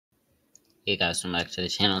Hey guys, welcome back to the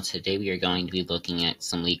channel. Today we are going to be looking at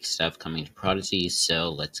some leaked stuff coming to Prodigy, so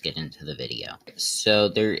let's get into the video. So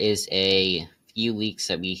there is a few leaks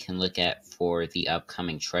that we can look at for the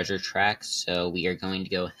upcoming treasure track, so we are going to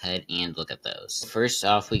go ahead and look at those. First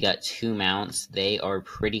off, we got two mounts. They are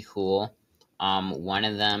pretty cool. One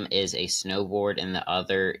of them is a snowboard and the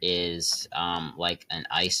other is like an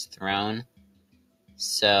ice throne.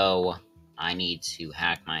 So I need to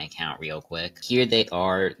hack my account real quick. Here they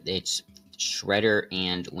are. It's Shredder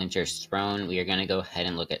and Winter's Throne. We are going to go ahead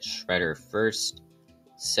and look at Shredder first.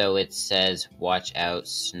 So it says, watch out,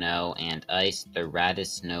 snow and ice. The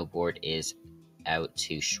raddest snowboard is out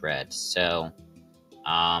to shred. So,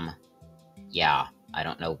 yeah, I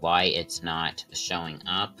don't know why it's not showing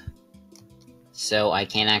up. So I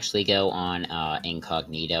can actually go on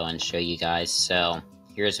incognito and show you guys. So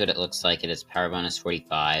here's what it looks like. It is power bonus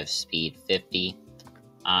 45, speed 50.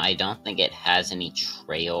 I don't think it has any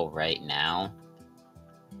trail right now.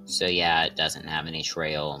 So yeah, it doesn't have any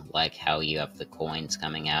trail, like how you have the coins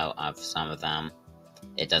coming out of some of them.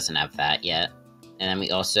 It doesn't have that yet. And then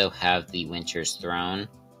we also have the Winter's Throne,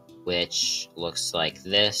 which looks like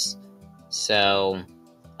this. So,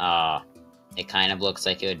 it kind of looks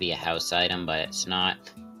like it would be a house item, but it's not.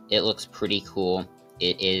 It looks pretty cool.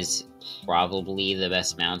 It is probably the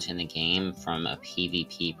best mount in the game from a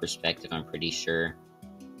PvP perspective, I'm pretty sure.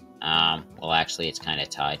 Well, actually, it's kind of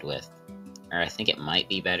tied with, or I think it might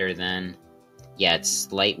be better than, yeah, it's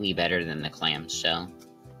slightly better than the clamshell.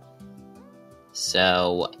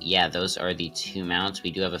 So, yeah, those are the two mounts.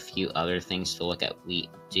 We do have a few other things to look at. We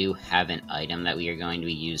do have an item that we are going to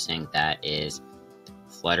be using that is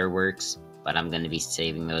Flutterworks, but I'm going to be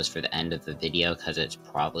saving those for the end of the video because it's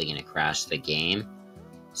probably going to crash the game.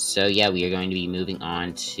 So, yeah, we are going to be moving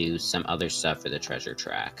on to some other stuff for the treasure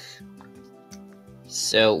track.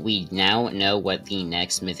 So we now know what the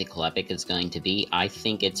next mythical epic is going to be. I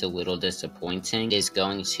think it's a little disappointing. It is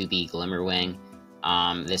going to be Glimmerwing.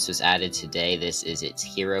 This was added today. This is its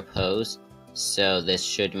hero pose. So this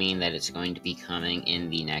should mean that it's going to be coming in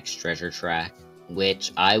the next treasure track,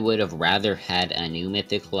 which I would have rather had a new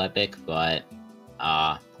mythical epic, but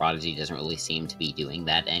Prodigy doesn't really seem to be doing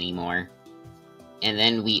that anymore. And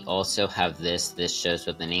then we also have this. This shows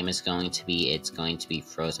what the name is going to be. It's going to be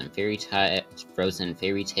Frozen Fairy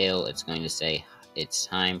Tale. It's going to say it's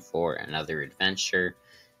time for another adventure.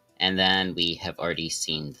 And then we have already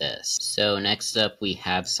seen this. So next up we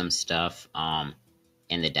have some stuff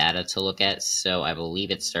in the data to look at. So I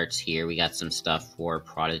believe it starts here. We got some stuff for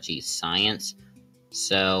Prodigy Science.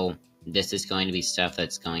 So this is going to be stuff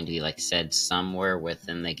that's going to be, like, said somewhere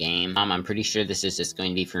within the game. I'm pretty sure this is just going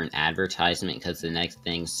to be for an advertisement because the next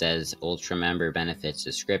thing says Ultra Member Benefits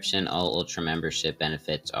Description. All Ultra Membership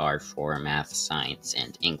benefits are for Math, Science,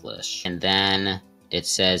 and English. And then it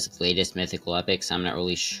says latest mythical epics. I'm not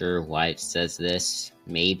really sure why it says this.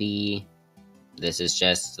 Maybe this is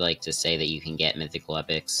just, like, to say that you can get mythical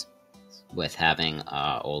epics with having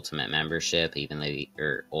ultimate membership, even though,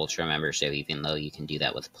 or ultra membership, even though you can do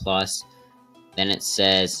that with plus. Then it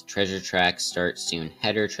says treasure track starts soon.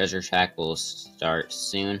 Header treasure track will start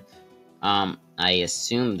soon. I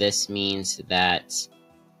assume this means that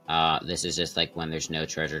this is just like when there's no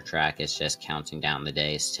treasure track, it's just counting down the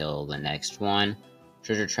days till the next one.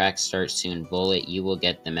 Treasure track starts soon. Bullet, you will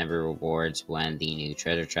get the member rewards when the new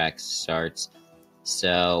treasure track starts.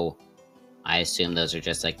 So I assume those are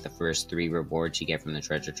just like the first 3 rewards you get from the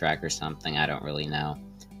treasure track or something. I don't really know.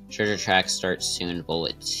 Treasure track starts soon.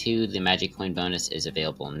 Bullet 2, the magic coin bonus is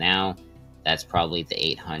available now. That's probably the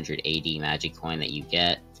 880 magic coin that you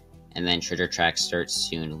get. And then treasure track starts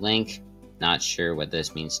soon. Link, not sure what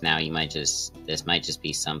this means now. This might just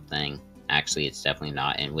be something. Actually, it's definitely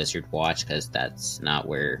not in Wizard Watch because that's not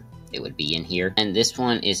where it would be in here. And this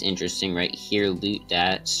one is interesting right here. Loot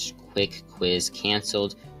Dash quick quiz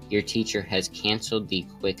canceled. Your teacher has canceled the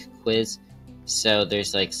quick quiz. So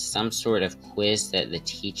there's like some sort of quiz that the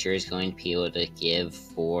teacher is going to be able to give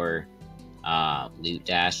for Loot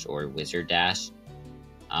Dash or Wizard Dash.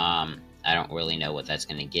 I don't really know what that's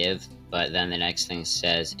going to give. But then the next thing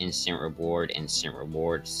says instant reward.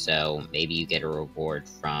 So maybe you get a reward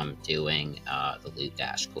from doing the Loot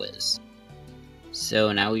Dash quiz.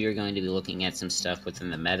 So now we are going to be looking at some stuff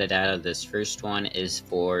within the metadata. This first one is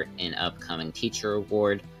for an upcoming teacher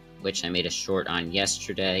award, which I made a short on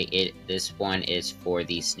yesterday. This one is for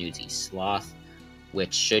the Snoozy Sloth,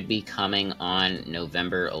 which should be coming on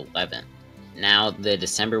November 11th. Now, the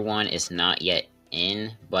December one is not yet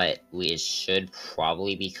in, but it should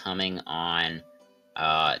probably be coming on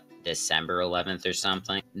December 11th or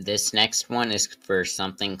something. This next one is for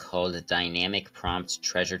something called Dynamic Prompt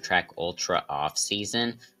Treasure Track Ultra Off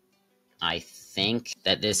Season. I think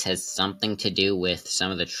that this has something to do with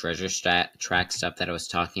some of the treasure track stuff that I was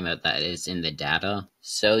talking about that is in the data.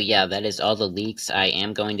 So yeah, that is all the leaks. I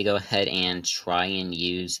am going to go ahead and try and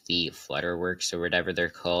use the Flutterworks or whatever they're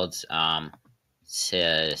called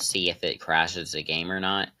to see if it crashes the game or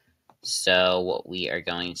not. So we are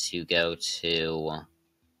going to go to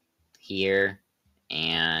here,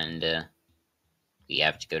 and we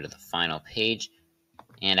have to go to the final page,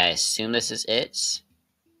 and I assume this is it.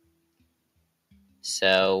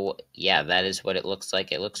 So yeah, that is what it looks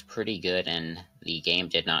like. It looks pretty good, and the game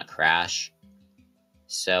did not crash.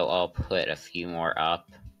 So I'll put a few more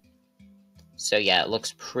up. So yeah, it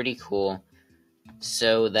looks pretty cool.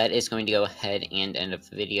 So that is going to go ahead and end up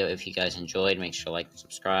the video. If you guys enjoyed, make sure to like and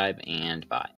subscribe, and bye.